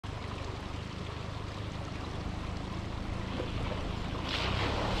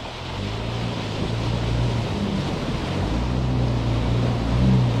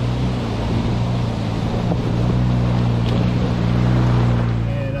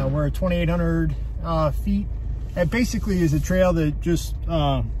2,800 feet. It basically is a trail that just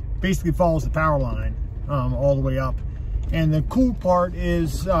basically follows the power line all the way up. And the cool part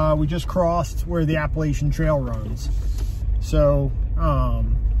is we just crossed where the Appalachian Trail runs. So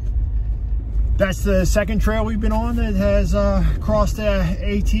that's the second trail we've been on that has crossed the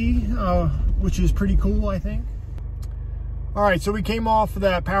AT, which is pretty cool, I think. All right, so we came off of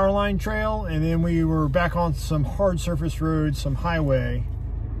that power line trail, and then we were back on some hard surface roads, some highway,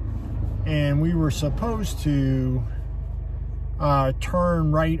 and we were supposed to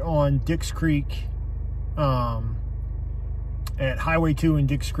turn right on Dix Creek at Highway 2 in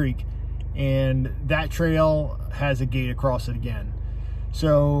Dix Creek, and that trail has a gate across it again.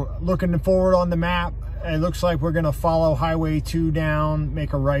 So looking forward on the map, it looks like we're gonna follow Highway 2 down,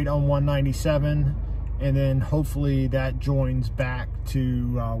 make a right on 197, and then hopefully that joins back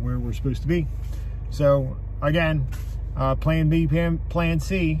to where we're supposed to be. So again, plan B, plan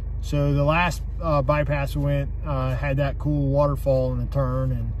C. So the last bypass we went had that cool waterfall in the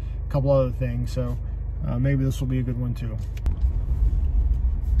turn and a couple other things. So maybe this will be a good one too.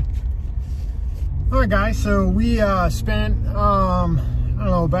 All right, guys. So we spent I don't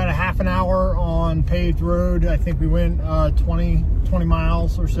know, about a half an hour on paved road. I think we went 20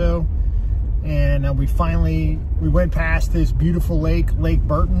 miles or so. And we went past this beautiful lake, Lake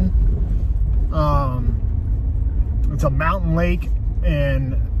Burton. It's a mountain lake,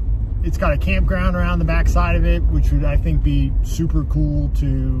 and it's got a campground around the back side of it, which would, I think, be super cool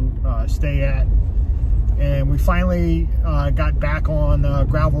to stay at. And we finally got back on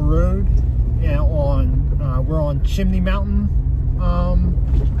gravel road, and we're on Chimney Mountain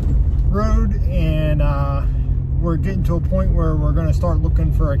road, and we're getting to a point where we're going to start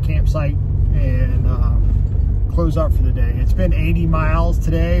looking for a campsite and close up for the day. It's been 80 miles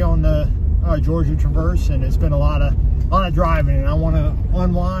today on the Georgia Traverse, and it's been a lot of driving, and I want to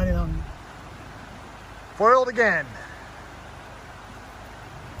unwind, and I'm foiled again.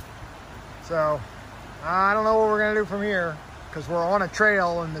 So I don't know what we're gonna do from here, because we're on a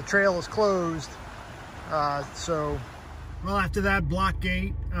trail and the trail is closed. So well, after that block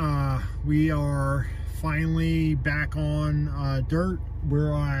gate, we are finally back on dirt.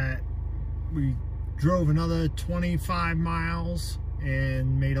 We drove another 25 miles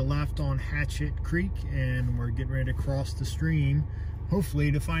and made a left on Hatchet Creek, and we're getting ready to cross the stream,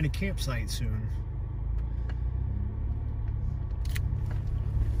 hopefully to find a campsite soon.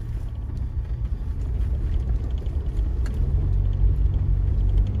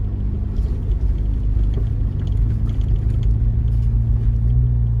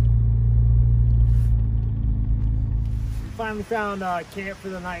 We finally found camp for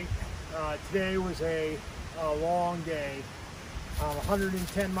the night. Today was a long day,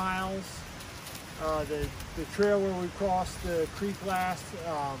 110 miles. The trail where we crossed the creek last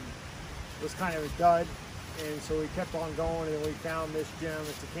was kind of a dud, and so we kept on going, and then we found this gem.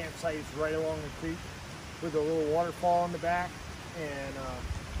 It's a campsite. It's right along the creek with a little waterfall in the back, and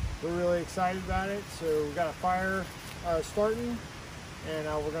we're really excited about it. So we got a fire starting, and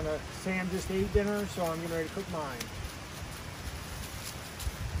Sam just ate dinner, so I'm getting ready to cook mine.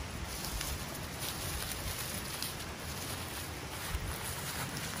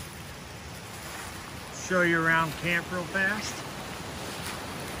 Show you around camp real fast.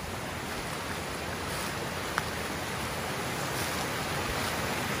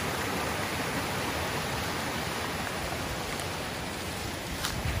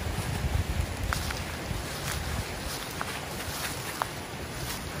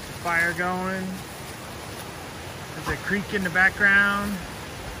 Fire going. There's a creek in the background.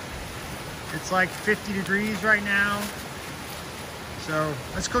 It's like 50 degrees right now. So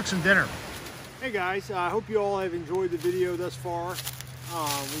let's cook some dinner. Hey guys, I hope you all have enjoyed the video thus far.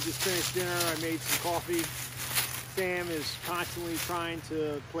 We just finished dinner. I made some coffee. Sam is constantly trying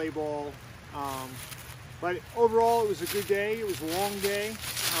to play ball. But overall, it was a good day. It was a long day. I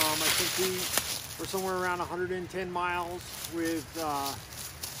think we were somewhere around 110 miles with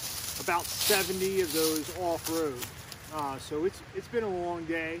about 70 of those off-road. So it's been a long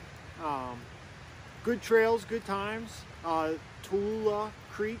day. Good trails, good times. Tula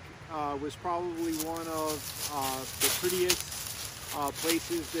Creek was probably one of the prettiest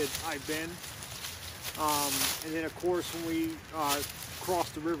places that I've been. And then of course when we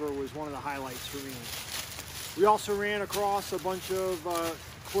crossed the river was one of the highlights for me. We also ran across a bunch of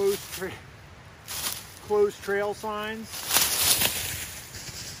closed trail signs.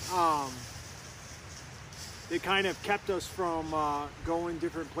 They kind of kept us from going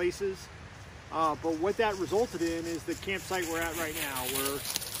different places. But what that resulted in is the campsite we're at right now. We're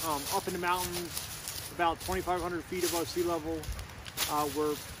up in the mountains, about 2,500 feet above sea level.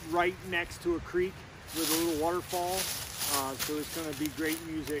 We're right next to a creek with a little waterfall, so it's going to be great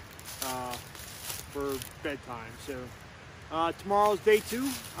music for bedtime. So tomorrow's day 2.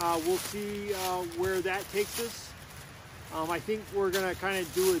 We'll see where that takes us. I think we're going to kind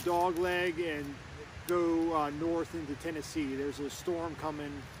of do a dog leg and go north into Tennessee. There's a storm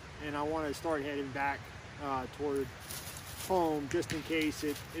coming, and I want to start heading back toward home just in case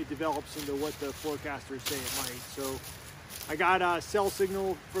it develops into what the forecasters say it might. So I got a cell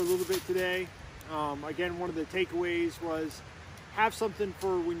signal for a little bit today. Again, one of the takeaways was have something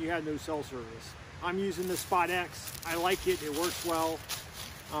for when you have no cell service. I'm using the Spot X. I like it. It works well.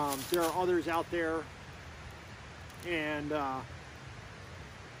 There are others out there, and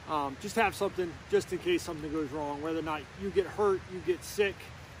just have something just in case something goes wrong. Whether or not you get hurt, you get sick,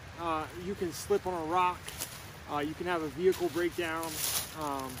 you can slip on a rock, you can have a vehicle breakdown,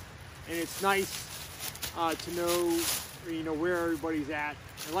 and it's nice to know, where everybody's at.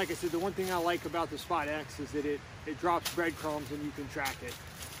 And like I said, the one thing I like about the Spot X is that it drops breadcrumbs and you can track it.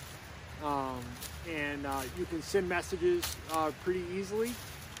 And you can send messages pretty easily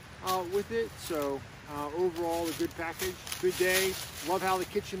with it. So overall, a good package, good day. Love how the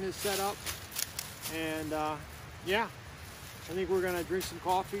kitchen is set up. And yeah, I think we're gonna drink some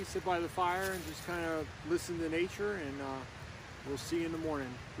coffee, sit by the fire, and just kind of listen to nature, and we'll see you in the morning.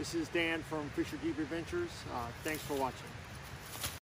 This is Dan from Fisher Deep Adventures. Thanks for watching.